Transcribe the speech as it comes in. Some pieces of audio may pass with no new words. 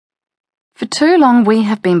For too long, we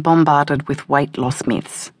have been bombarded with weight loss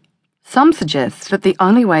myths. Some suggest that the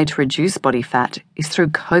only way to reduce body fat is through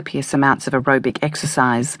copious amounts of aerobic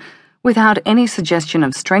exercise, without any suggestion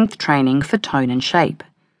of strength training for tone and shape.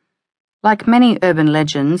 Like many urban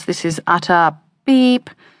legends, this is utter beep.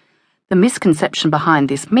 The misconception behind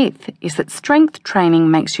this myth is that strength training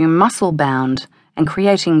makes you muscle-bound, and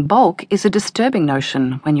creating bulk is a disturbing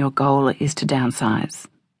notion when your goal is to downsize.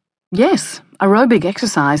 Yes, aerobic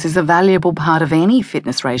exercise is a valuable part of any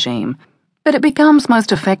fitness regime, but it becomes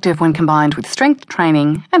most effective when combined with strength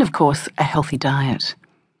training and, of course, a healthy diet.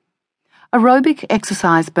 Aerobic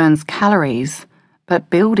exercise burns calories, but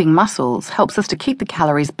building muscles helps us to keep the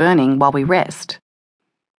calories burning while we rest.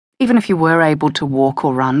 Even if you were able to walk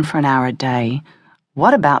or run for an hour a day,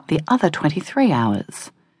 what about the other 23 hours?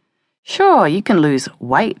 Sure, you can lose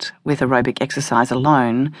weight with aerobic exercise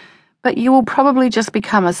alone, but you will probably just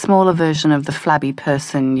become a smaller version of the flabby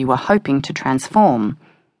person you were hoping to transform.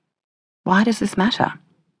 Why does this matter?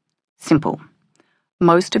 Simple.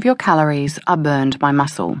 Most of your calories are burned by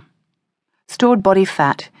muscle. Stored body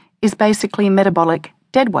fat is basically metabolic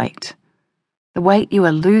dead weight. The weight you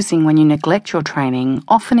are losing when you neglect your training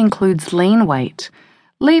often includes lean weight,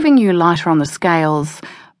 leaving you lighter on the scales,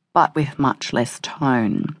 but with much less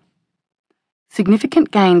tone.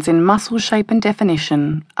 Significant gains in muscle shape and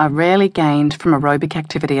definition are rarely gained from aerobic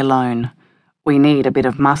activity alone. We need a bit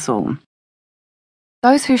of muscle.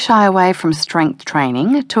 Those who shy away from strength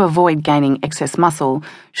training to avoid gaining excess muscle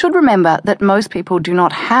should remember that most people do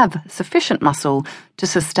not have sufficient muscle to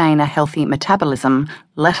sustain a healthy metabolism,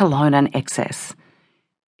 let alone an excess.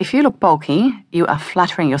 If you look bulky, you are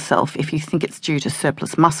flattering yourself if you think it's due to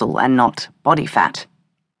surplus muscle and not body fat.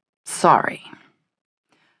 Sorry.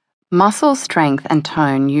 Muscle strength and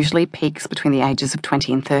tone usually peaks between the ages of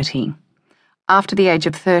 20 and 30. After the age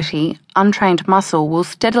of 30, untrained muscle will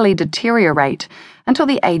steadily deteriorate until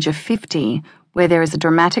the age of 50, where there is a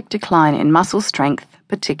dramatic decline in muscle strength,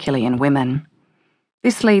 particularly in women.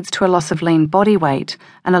 This leads to a loss of lean body weight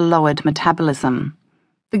and a lowered metabolism.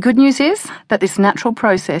 The good news is that this natural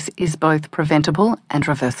process is both preventable and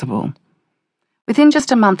reversible. Within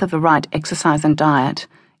just a month of the right exercise and diet,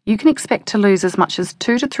 you can expect to lose as much as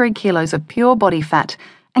 2 to 3 kilos of pure body fat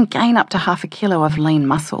and gain up to half a kilo of lean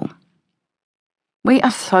muscle. We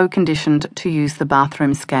are so conditioned to use the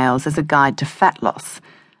bathroom scales as a guide to fat loss,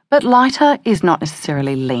 but lighter is not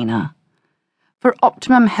necessarily leaner. For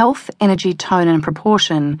optimum health, energy, tone, and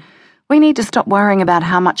proportion, we need to stop worrying about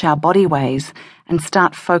how much our body weighs and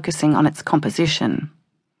start focusing on its composition.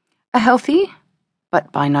 A healthy,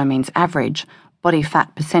 but by no means average, body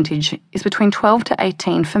fat percentage is between 12 to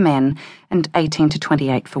 18 for men and 18 to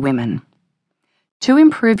 28 for women. To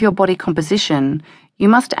improve your body composition, you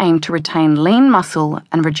must aim to retain lean muscle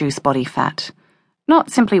and reduce body fat,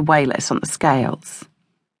 not simply weigh less on the scales.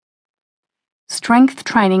 Strength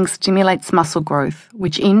training stimulates muscle growth,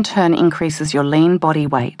 which in turn increases your lean body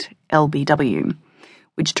weight, LBW,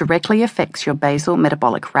 which directly affects your basal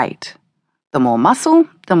metabolic rate. The more muscle,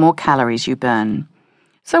 the more calories you burn.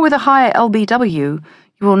 So with a higher LBW,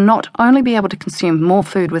 you will not only be able to consume more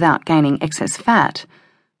food without gaining excess fat,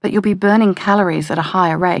 but you'll be burning calories at a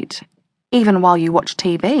higher rate, even while you watch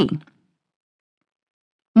TV.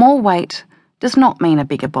 More weight does not mean a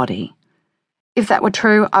bigger body. If that were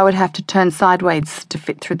true, I would have to turn sideways to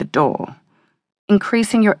fit through the door.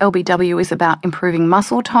 Increasing your LBW is about improving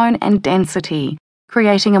muscle tone and density,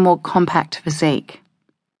 creating a more compact physique.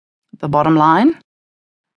 The bottom line?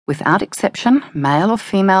 Without exception, male or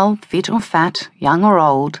female, fit or fat, young or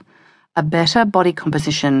old, a better body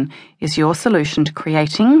composition is your solution to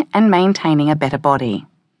creating and maintaining a better body.